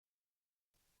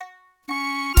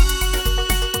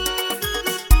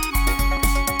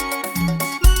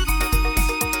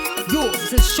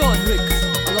This is Sean Rick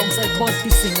alongside Bud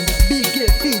Kissing in the BK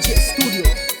PJ studio.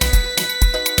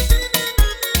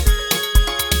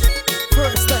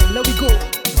 First time, let we go.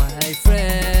 My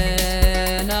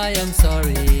friend, I am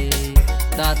sorry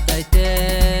that I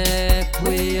take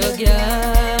we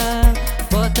again,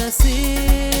 but I see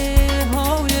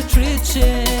how you treat she,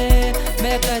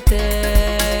 make I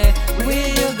take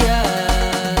we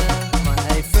again.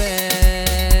 My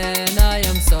friend, I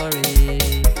am sorry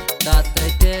that I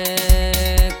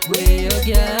take we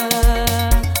again,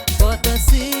 but I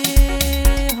see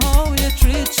how you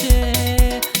treat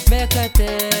she, make I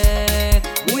take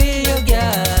we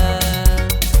again.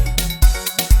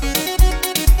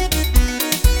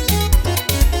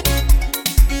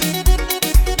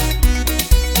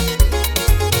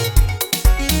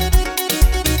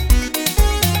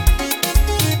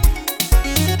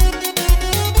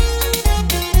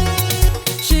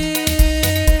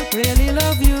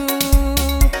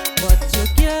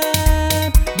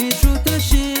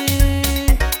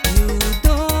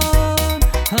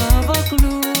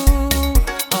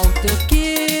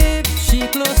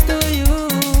 Close to you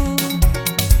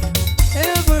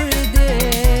every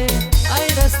day. I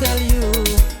just tell you,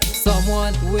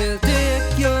 someone will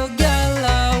take your girl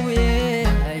away.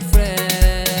 My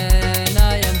friend,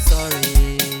 I am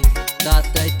sorry that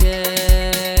I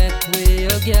take we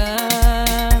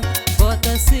again, but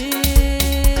I see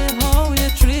how you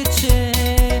treat she,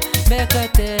 make I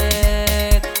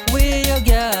take we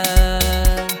again.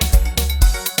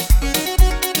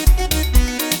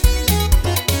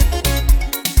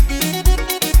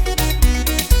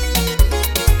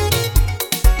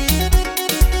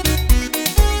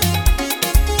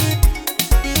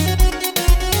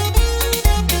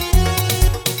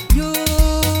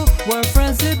 Were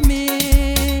friends with me,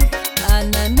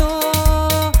 and I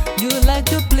know you like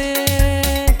to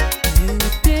play. You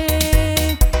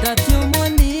think that your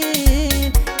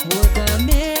money would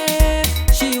make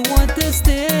she want to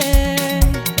stay.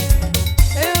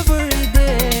 Every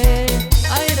day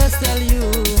I just tell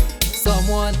you,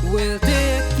 someone will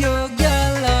take your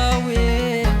girl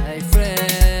away. My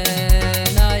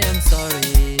friend, I am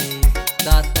sorry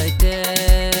that I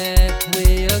take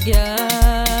we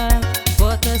again,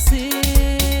 but I see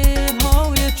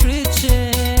how you treat she,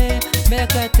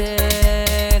 make I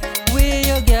take we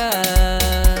again.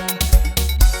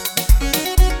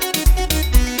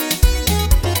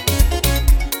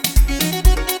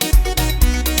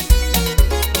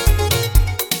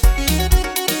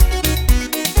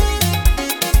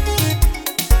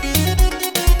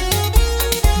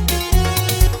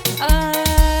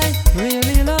 I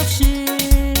really love she,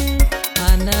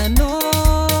 and I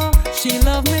know she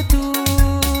love me too.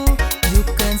 You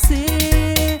can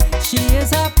see she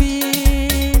is happy,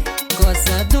 'cause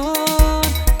I don't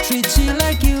treat she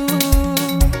like you.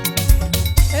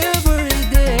 Every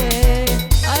day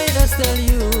I just tell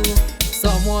you,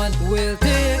 someone will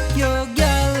take your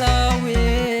girl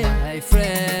away. My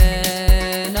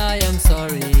friend, I am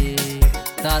sorry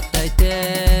that I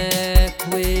take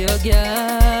we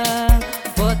again,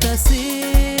 but I see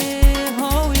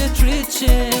how you treat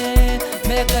she,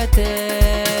 make I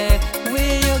take we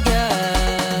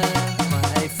again.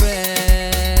 My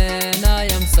friend, I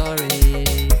am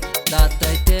sorry that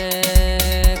I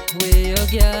take we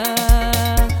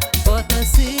again, but I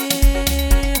see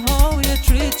how you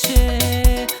treat she,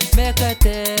 make I